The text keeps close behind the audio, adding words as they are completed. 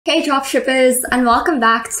Hey dropshippers, and welcome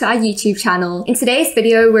back to our YouTube channel. In today's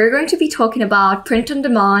video, we're going to be talking about Print on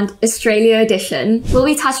Demand Australia Edition. We'll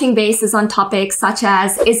be touching bases on topics such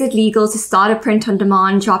as, is it legal to start a print on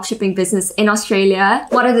demand dropshipping business in Australia?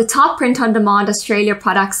 What are the top print on demand Australia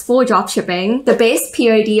products for dropshipping? The best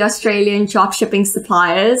POD Australian dropshipping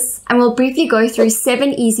suppliers? And we'll briefly go through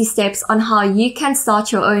 7 easy steps on how you can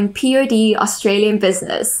start your own POD Australian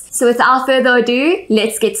business. So without further ado,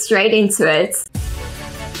 let's get straight into it.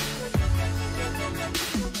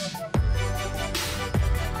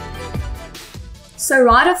 So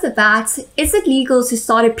right off the bat, is it legal to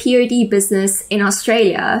start a POD business in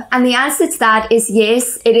Australia? And the answer to that is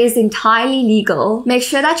yes, it is entirely legal. Make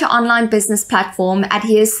sure that your online business platform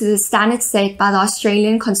adheres to the standards set by the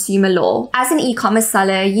Australian consumer law. As an e-commerce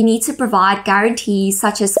seller, you need to provide guarantees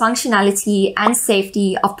such as functionality and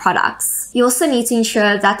safety of products. You also need to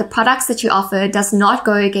ensure that the products that you offer does not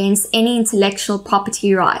go against any intellectual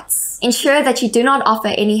property rights. Ensure that you do not offer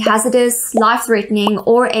any hazardous, life-threatening,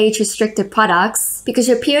 or age-restricted products, because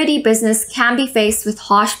your POD business can be faced with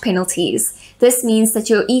harsh penalties. This means that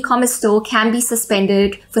your e-commerce store can be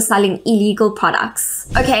suspended for selling illegal products.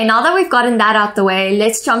 Okay, now that we've gotten that out the way,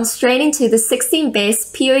 let's jump straight into the 16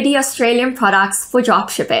 best POD Australian products for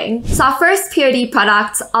dropshipping. So our first POD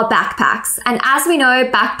products are backpacks. And as we know,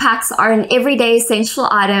 backpacks are an everyday essential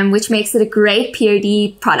item, which makes it a great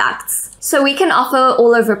POD product. So we can offer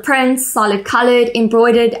all over prints, solid colored,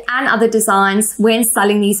 embroidered, and other designs when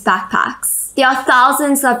selling these backpacks. There are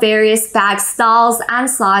thousands of various bag styles and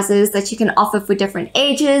sizes that you can offer for different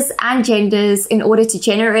ages and genders in order to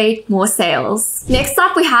generate more sales. Next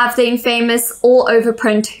up, we have the infamous all-over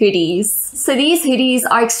print hoodies. So these hoodies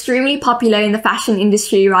are extremely popular in the fashion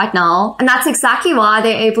industry right now, and that's exactly why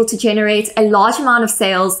they're able to generate a large amount of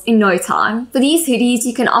sales in no time. For these hoodies,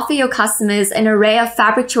 you can offer your customers an array of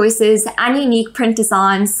fabric choices and unique print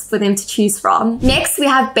designs for them to choose from. Next, we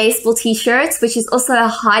have baseball t-shirts, which is also a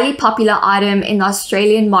highly popular item in the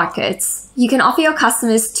Australian markets. You can offer your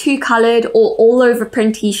customers 2-colored or all-over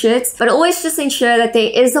print t-shirts, but always just ensure that there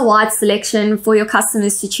is a wide selection for your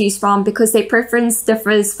customers to choose from because their preference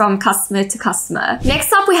differs from customer to customer.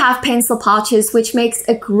 Next up, we have pencil pouches, which makes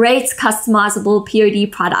a great customizable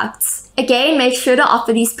POD product. Again, make sure to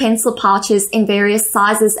offer these pencil pouches in various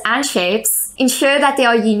sizes and shapes. Ensure that there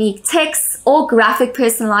are unique text or graphic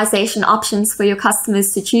personalization options for your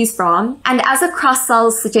customers to choose from. And as a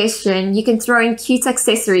cross-sell suggestion, you can throw in cute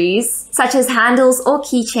accessories such as handles or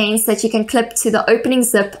keychains that you can clip to the opening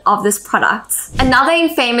zip of this product. Another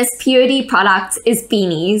infamous POD product is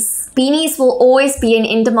beanies. Beanies will always be an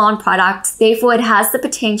in-demand product, therefore it has the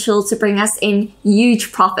potential to bring us in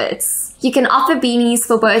huge profits. You can offer beanies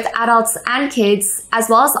for both adults and kids, as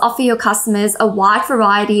well as offer your customers a wide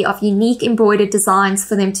variety of unique embroidered designs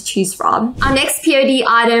for them to choose from. Our next POD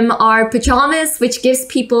item are pajamas, which gives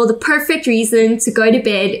people the perfect reason to go to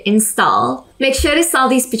bed in style. Make sure to sell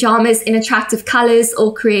these pajamas in attractive colors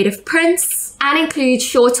or creative prints, and include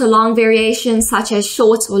short or long variations such as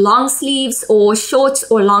short or long sleeves or short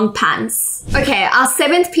or long pants. Okay, our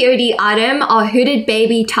 7th POD item are hooded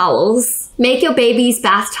baby towels. Make your baby's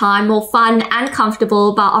bath time more fun and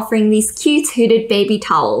comfortable by offering these cute hooded baby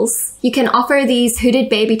towels. You can offer these hooded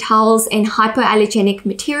baby towels in hypoallergenic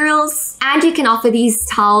materials, and you can offer these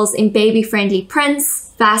towels in baby-friendly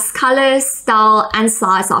prints, vast color, style, and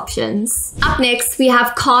size options. Up next, we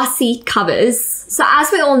have car seat covers. So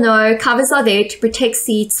as we all know, covers are there to protect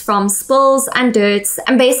seats from spills and dirt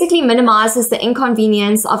and basically minimizes the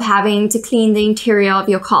inconvenience of having to clean the interior of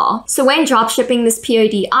your car. So when dropshipping this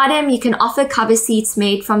POD item, you can offer cover seats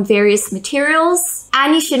made from various materials,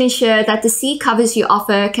 and you should ensure that the seat covers you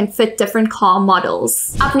offer can fit different car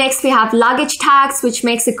models. Up next, we have luggage tags, which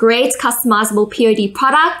makes a great customizable POD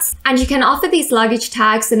product, and you can offer these luggage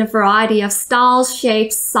tags in a variety of styles,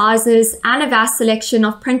 shapes, sizes, and a vast selection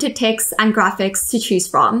of printed text and graphics to choose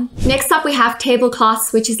from. Next up, we have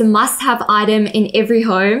tablecloths, which is a must-have item in every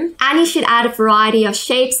home, and you should add a variety of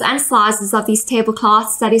shapes and sizes of these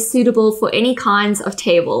tablecloths that is suitable for any kinds of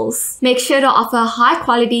tables. Make sure to offer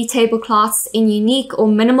high-quality tablecloths in unique or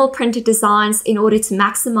minimal printed designs in order to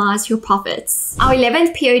maximize your profits. Our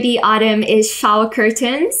 11th POD item is shower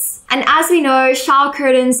curtains. And as we know, shower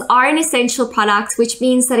curtains are an essential product, which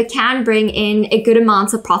means that it can bring in a good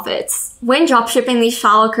amount of profits. When dropshipping these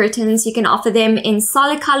shower curtains, you can offer them in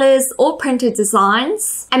solid colors or printed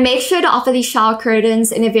designs. And make sure to offer these shower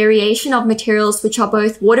curtains in a variation of materials which are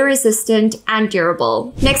both water resistant and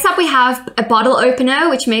durable. Next up, we have a bottle opener,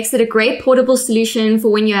 which makes it a great portable solution for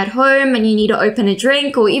when you're at home and you need to open a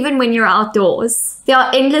drink, or even when you're outdoors. There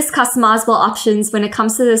are endless customizable options when it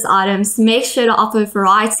comes to this item, so make sure to offer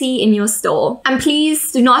variety in your store. And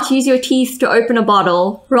please do not use your teeth to open a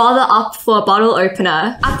bottle, rather opt for a bottle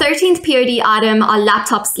opener. Our 13th POD item are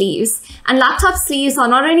laptop sleeves. And laptop sleeves are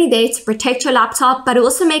not only there to protect your laptop, but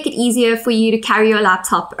also make it easier for you to carry your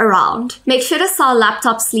laptop around. Make sure to sell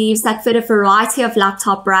laptop sleeves that fit a variety of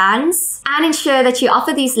laptop brands, and ensure that you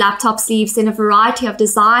offer these laptop sleeves in a variety of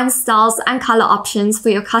designs, styles, and color options for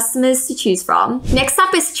your customers to choose from. Next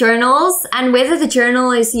up is journals, and whether the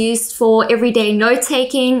journal is used for everyday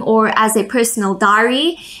note-taking or as a personal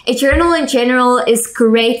diary, a journal in general is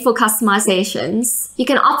great for customizations. You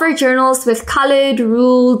can offer journals with colored,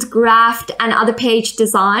 ruled, graphed, and other page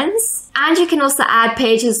designs. And you can also add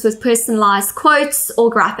pages with personalized quotes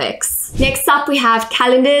or graphics. Next up, we have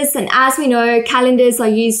calendars. And as we know, calendars are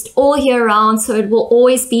used all year round, so it will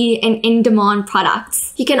always be an in-demand product.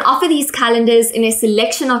 You can offer these calendars in a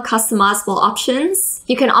selection of customizable options.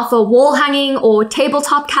 You can offer wall hanging or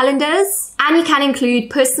tabletop calendars. And you can include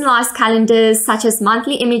personalized calendars such as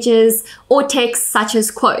monthly images or text such as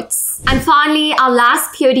quotes. And finally, our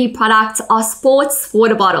last POD product are sports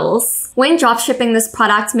water bottles. When dropshipping this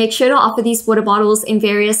product, make sure to offer these water bottles in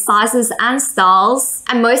various sizes and styles.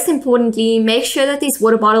 And most importantly, make sure that these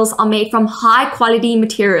water bottles are made from high quality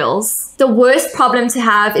materials. The worst problem to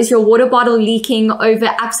have is your water bottle leaking over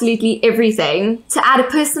absolutely everything. To add a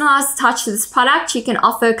personalized touch to this product, you can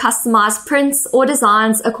offer customized prints or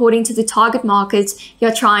designs according to the target market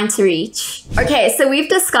you're trying to reach. Okay, so we've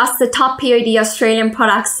discussed the top POD Australian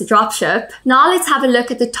products to dropship. Now let's have a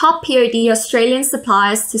look at the top POD Australian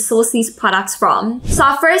suppliers to source these products from. So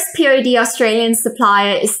our first POD Australian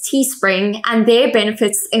supplier is Teespring, and their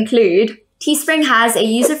benefits include: Teespring has a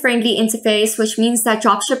user-friendly interface, which means that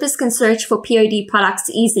dropshippers can search for POD products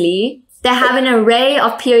easily. They have an array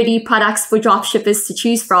of POD products for dropshippers to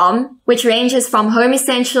choose from, which ranges from home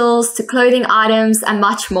essentials to clothing items and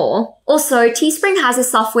much more. Also, Teespring has a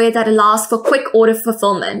software that allows for quick order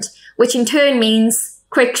fulfillment, which in turn means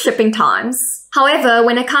quick shipping times. However,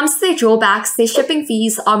 when it comes to their drawbacks, their shipping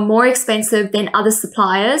fees are more expensive than other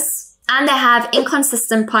suppliers. And they have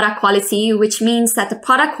inconsistent product quality, which means that the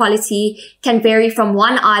product quality can vary from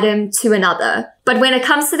one item to another. But when it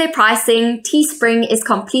comes to their pricing, Teespring is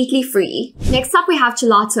completely free. Next up, we have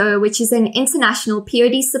Gelato, which is an international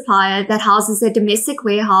POD supplier that houses a domestic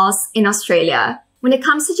warehouse in Australia. When it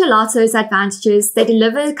comes to Gelato's advantages, they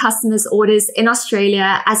deliver customers' orders in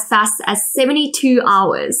Australia as fast as 72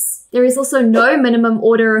 hours. There is also no minimum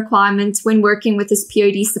order requirement when working with this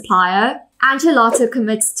POD supplier. And Gelato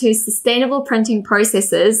commits to sustainable printing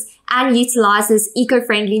processes and utilizes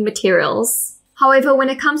eco-friendly materials. However, when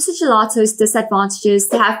it comes to Gelato's disadvantages,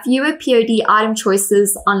 they have fewer POD item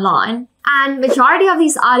choices online, and majority of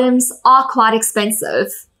these items are quite expensive.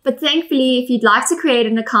 But thankfully, if you'd like to create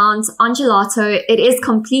an account on Gelato, it is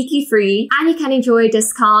completely free and you can enjoy a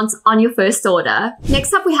discount on your first order.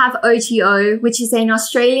 Next up, we have OGO, which is an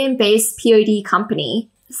Australian-based POD company.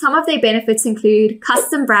 Some of their benefits include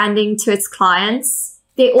custom branding to its clients.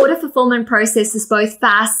 Their order fulfillment process is both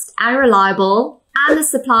fast and reliable, and the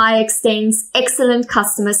supplier extends excellent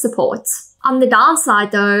customer support. On the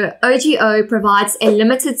downside though, OGO provides a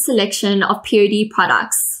limited selection of POD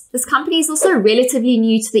products. This company is also relatively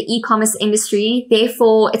new to the e-commerce industry,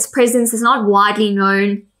 therefore its presence is not widely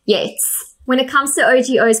known yet. When it comes to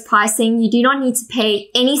OGO's pricing, you do not need to pay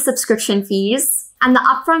any subscription fees. And the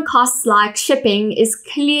upfront costs like shipping is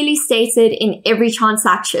clearly stated in every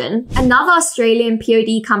transaction. Another Australian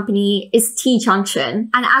POD company is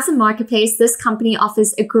T-Junction. And as a marketplace, this company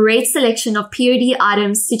offers a great selection of POD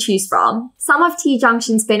items to choose from. Some of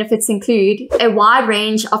T-Junction's benefits include a wide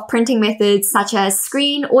range of printing methods such as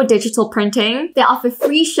screen or digital printing. They offer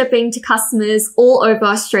free shipping to customers all over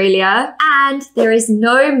Australia. And there is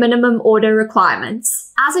no minimum order requirements.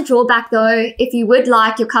 As a drawback though, if you would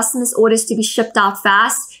like your customers' orders to be shipped out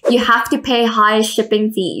fast, you have to pay higher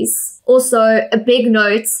shipping fees. Also, a big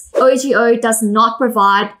note, OGO does not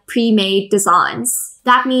provide pre-made designs.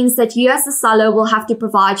 That means that you as the seller will have to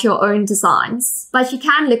provide your own designs. But you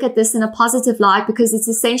can look at this in a positive light because it's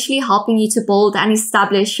essentially helping you to build and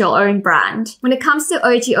establish your own brand. When it comes to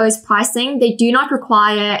OGO's pricing, they do not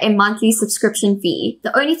require a monthly subscription fee.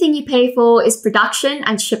 The only thing you pay for is production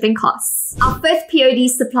and shipping costs. Our fifth POD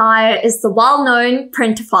supplier is the well-known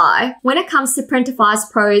Printify. When it comes to Printify's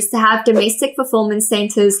pros, they have domestic fulfillment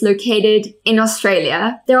centers located in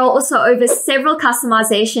Australia. There are also over several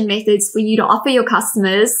customization methods for you to offer your customers.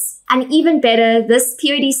 And even better, this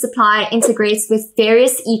POD supplier integrates with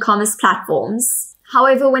various e-commerce platforms.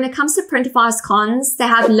 However, when it comes to 𝗿𝗏𝐻𝐼's cons, they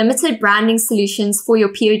have limited branding solutions for your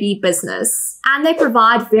POD business. And they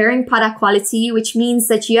provide varying product quality, which means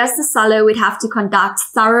that you as the seller would have to conduct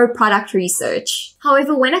thorough product research.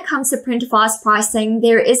 However, when it comes to 𝗿𝗏𝐻's pricing,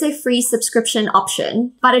 there is a free subscription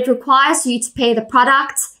option, but it requires you to pay the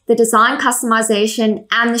product, the design customization,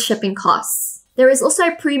 and the shipping costs. There is also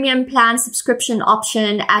a premium plan subscription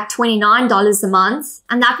option at $29 a month,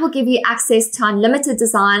 and that will give you access to unlimited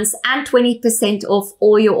designs and 20% off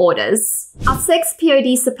all your orders. Our sixth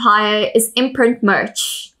POD supplier is Imprint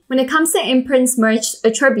Merch. When it comes to Imprint's merch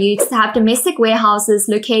attributes, they have domestic warehouses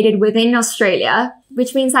located within Australia,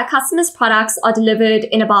 which means that customers' products are delivered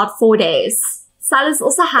in about 4 days. Sellers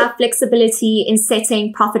also have flexibility in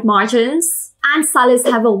setting profit margins, and sellers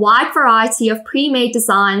have a wide variety of pre-made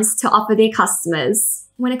designs to offer their customers.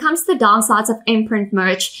 When it comes to the downsides of Imprint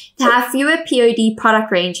Merch, they have fewer POD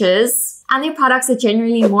product ranges, and their products are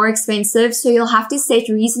generally more expensive, so you'll have to set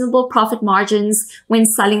reasonable profit margins when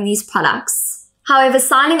selling these products. However,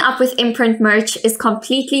 signing up with Imprint Merch is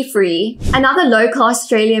completely free. Another local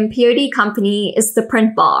Australian POD company is the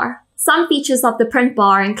Print Bar. Some features of the Print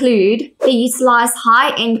Bar include they utilize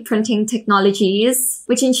high-end printing technologies,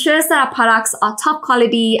 which ensures that our products are top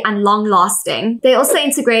quality and long-lasting. They also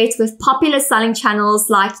integrate with popular selling channels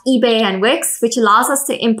like eBay and Wix, which allows us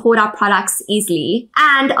to import our products easily.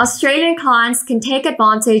 And Australian clients can take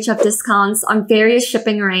advantage of discounts on various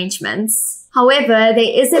shipping arrangements. However, there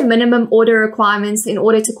is a minimum order requirements in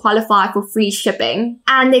order to qualify for free shipping.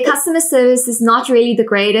 And their customer service is not really the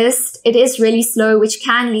greatest. It is really slow, which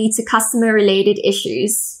can lead to customer-related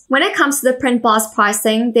issues. When it comes to the Print Bar's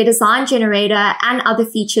pricing, their design generator and other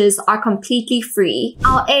features are completely free.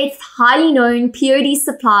 Our eighth highly known POD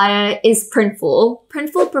supplier is Printful.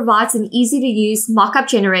 Printful provides an easy-to-use mock-up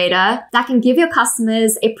generator that can give your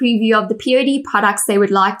customers a preview of the POD products they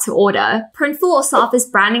would like to order. Printful also offers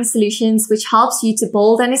branding solutions, which helps you to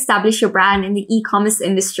build and establish your brand in the e-commerce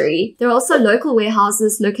industry. There are also local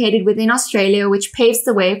warehouses located within Australia, which paves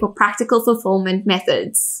the way for practical fulfillment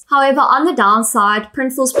methods. However, on the downside,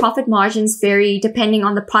 Printful's profit margins vary depending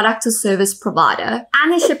on the product or service provider.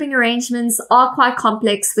 And the shipping arrangements are quite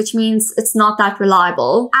complex, which means it's not that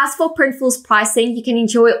reliable. As for Printful's pricing, you can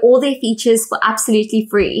enjoy all their features for absolutely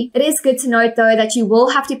free. It is good to note though that you will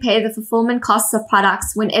have to pay the fulfillment costs of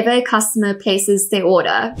products whenever a customer places their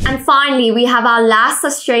order. And finally, we have our last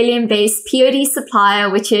Australian-based POD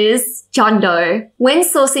supplier, which is John Doe. When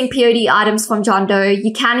sourcing POD items from John Doe,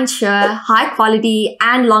 you can ensure high quality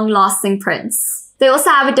and long-lasting prints. They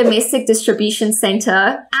also have a domestic distribution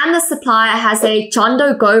center, and the supplier has a John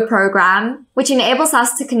Doe Go program, which enables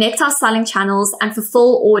us to connect our selling channels and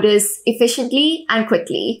fulfill orders efficiently and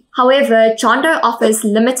quickly. However, John Doe offers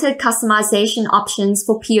limited customization options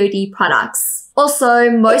for POD products.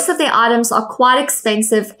 Also, most of their items are quite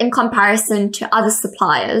expensive in comparison to other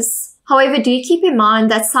suppliers. However, do keep in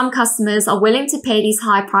mind that some customers are willing to pay these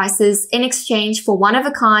high prices in exchange for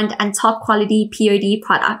one-of-a-kind and top-quality POD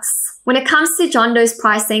products. When it comes to John Doe's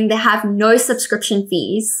pricing, they have no subscription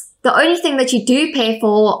fees. The only thing that you do pay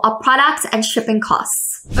for are product and shipping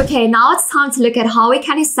costs. Okay, now it's time to look at how we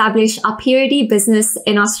can establish our POD business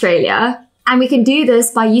in Australia. And we can do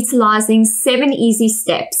this by utilizing 7 easy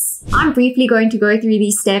steps. I'm briefly going to go through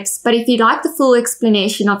these steps, but if you'd like the full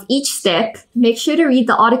explanation of each step, make sure to read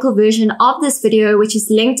the article version of this video, which is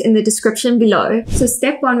linked in the description below. So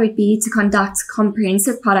step 1 would be to conduct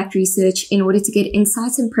comprehensive product research in order to get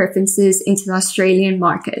insights and preferences into the Australian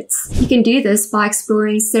market. You can do this by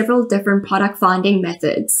exploring several different product finding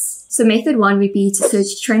methods. So method 1 would be to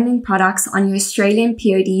search trending products on your Australian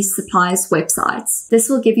POD suppliers' websites. This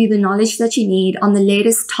will give you the knowledge that you need on the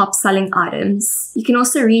latest top selling items. You can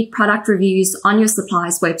also read product reviews on your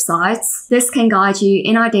suppliers' websites. This can guide you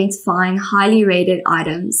in identifying highly rated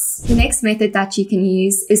items. The next method that you can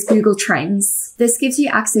use is Google Trends. This gives you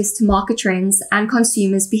access to market trends and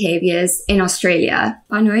consumers' behaviors in Australia.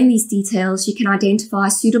 By knowing these details, you can identify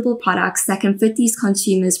suitable products that can fit these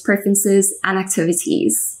consumers' preferences and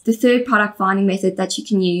activities. The third product finding method that you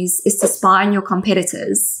can use is to spy on your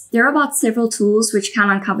competitors. There are about several tools which can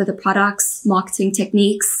uncover the products, marketing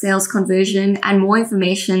techniques, sales conversion, and more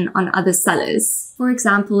information on other sellers. For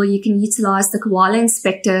example, you can utilize the Koala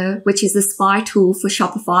Inspector, which is a spy tool for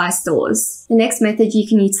Shopify stores. The next method you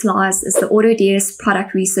can utilize is the AutoDS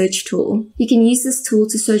product research tool. You can use this tool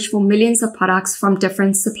to search for millions of products from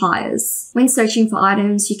different suppliers. When searching for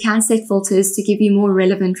items, you can set filters to give you more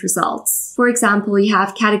relevant results. For example, you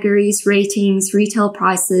have categories, ratings, retail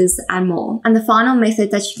prices, and more. And the final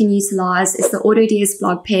method that you can utilize is the AutoDS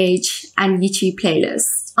blog page and YouTube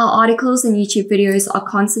playlist. list. Our articles and YouTube videos are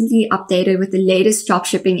constantly updated with the latest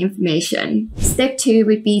dropshipping information. Step 2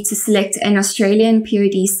 would be to select an Australian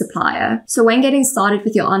POD supplier. So when getting started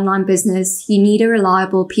with your online business, you need a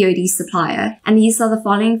reliable POD supplier, and these are the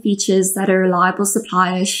following features that a reliable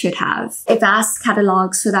supplier should have. A vast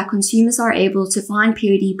catalog so that consumers are able to find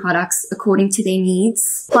POD products according to their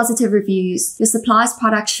needs. Positive reviews. Your supplier's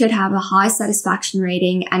products should have a high satisfaction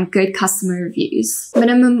rating and good customer reviews.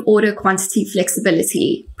 Minimum order quantity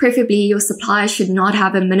flexibility. Preferably, your supplier should not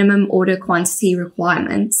have a minimum order quantity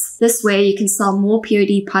requirement. This way, you can sell more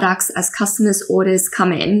POD products as customers' orders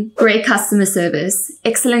come in. Great customer service.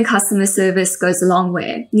 Excellent customer service goes a long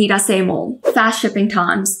way. Need I say more? Fast shipping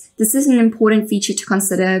times. This is an important feature to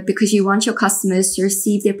consider because you want your customers to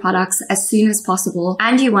receive their products as soon as possible,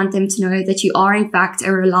 and you want them to know that you are in fact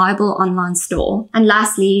a reliable online store. And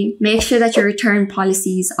lastly, make sure that your return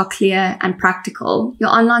policies are clear and practical. Your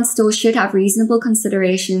online store should have reasonable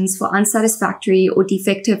considerations for unsatisfactory or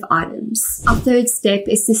defective items. Our third step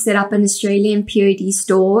is to set up an Australian POD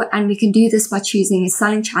store, and we can do this by choosing a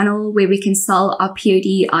selling channel where we can sell our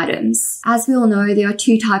POD items. As we all know, there are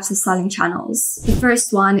two types of selling channels. The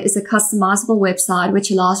first one is a customizable website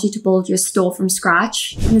which allows you to build your store from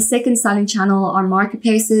scratch. And the second selling channel are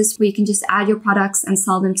marketplaces where you can just add your products and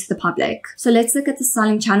sell them to the public. So let's look at the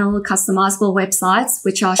selling channel customizable websites,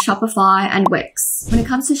 which are Shopify and Wix. When it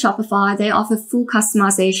comes to Shopify, they offer full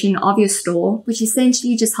customization of your store, which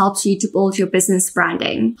essentially just helps you to build your business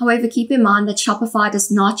branding. However, keep in mind that Shopify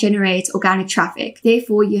does not generate organic traffic.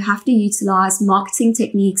 Therefore, you have to utilize marketing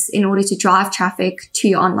techniques in order to drive traffic to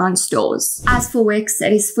your online stores. As for Wix,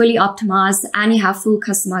 it is fully optimized and you have full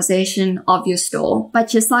customization of your store. But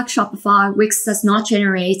just like Shopify, Wix does not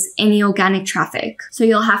generate any organic traffic. So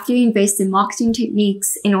you'll have to invest in marketing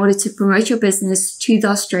techniques in order to promote your business to the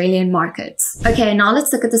Australian market. Okay, now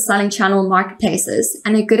let's look at the selling channel marketplaces.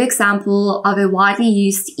 And a good example of a widely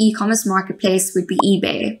used e-commerce marketplace would be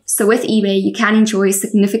eBay. So with eBay, you can enjoy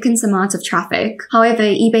significant amounts of traffic. However,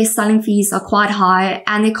 eBay's selling fees are quite high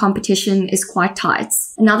and their competition is quite tight.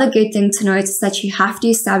 Another good thing to note is that you have to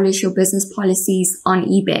establish your business policies on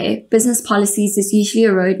eBay. Business policies is usually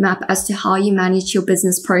a roadmap as to how you manage your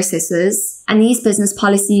business processes. And these business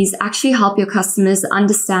policies actually help your customers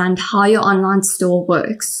understand how your online store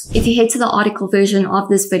works. If you head to the article version of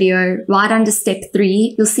this video, right under step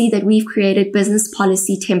 3, you'll see that we've created business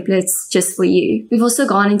policy templates just for you. We've also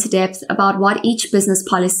gone into depth about what each business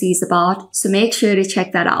policy is about, so make sure to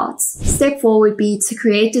check that out. Step 4 would be to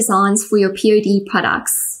create designs for your POD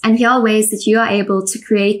products. And here are ways that you are able to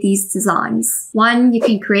create these designs. 1, you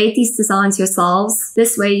can create these designs yourselves.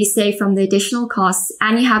 This way you save from the additional costs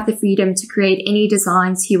and you have the freedom to create any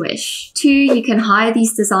designs you wish. 2, you can hire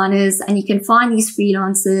these designers and you can find these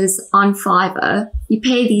freelancers on Fiverr. You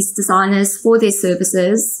pay these designers for their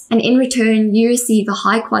services, and in return, you receive a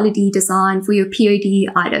high quality design for your POD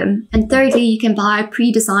item. And thirdly, you can buy a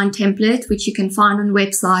pre-designed template, which you can find on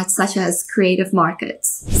websites such as Creative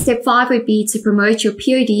Markets. Step 5 would be to promote your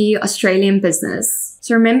POD Australian business.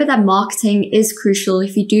 So remember that marketing is crucial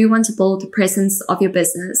if you do want to build the presence of your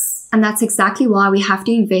business. And that's exactly why we have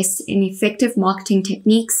to invest in effective marketing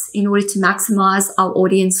techniques in order to maximize our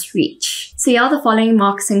audience reach. So here are the following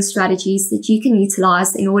marketing strategies that you can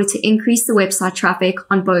utilize in order to increase the website traffic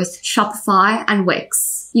on both Shopify and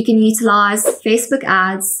Wix. You can utilize Facebook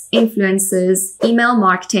ads, influencers, email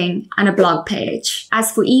marketing, and a blog page.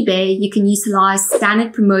 As for eBay, you can utilize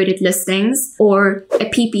standard promoted listings or a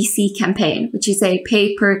PPC campaign, which is a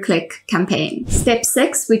pay-per-click campaign. Step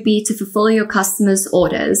 6 would be to fulfill your customers'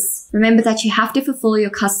 orders. Remember that you have to fulfill your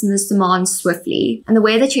customers' demands swiftly. And the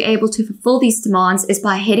way that you're able to fulfill these demands is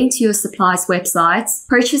by heading to your supplier's websites,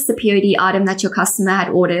 purchase the POD item that your customer had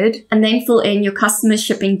ordered, and then fill in your customer's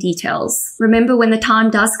shipping details. Remember, when the time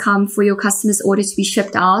does come for your customer's order to be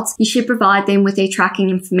shipped out, you should provide them with their tracking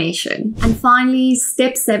information. And finally,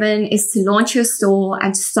 step 7 is to launch your store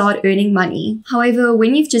and to start earning money. However,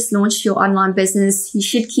 when you've just launched your online business, you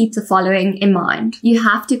should keep the following in mind. You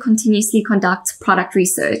have to continuously conduct product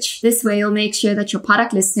research. This way, you'll make sure that your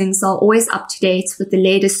product listings are always up to date with the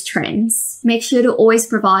latest trends. Make sure to always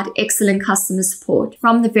provide excellent customer support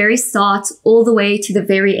from the very start all the way to the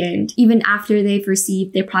very end, even after they've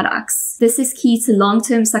received their products. This is key to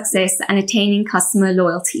long-term success and attaining customer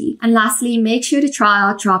loyalty. And lastly, make sure to try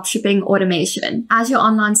out dropshipping automation. As your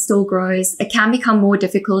online store grows, it can become more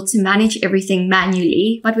difficult to manage everything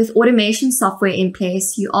manually, but with automation software in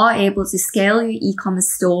place, you are able to scale your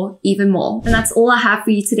e-commerce store even more. And that's all I have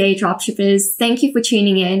for you today, dropshippers. Thank you for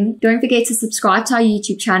tuning in. Don't forget to subscribe to our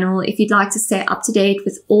YouTube channel if you'd like to stay up to date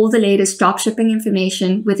with all the latest dropshipping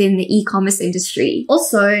information within the e-commerce industry.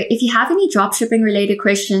 Also, if you have any dropshipping related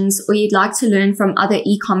questions or you'd like to learn from other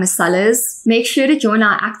e-commerce sellers, make sure to join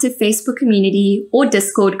our active Facebook community or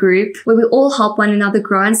Discord group where we all help one another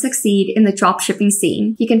grow and succeed in the dropshipping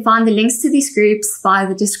scene. You can find the links to these groups via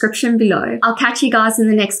the description below. I'll catch you guys in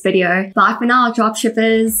the next video. Bye for now,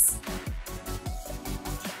 dropshippers.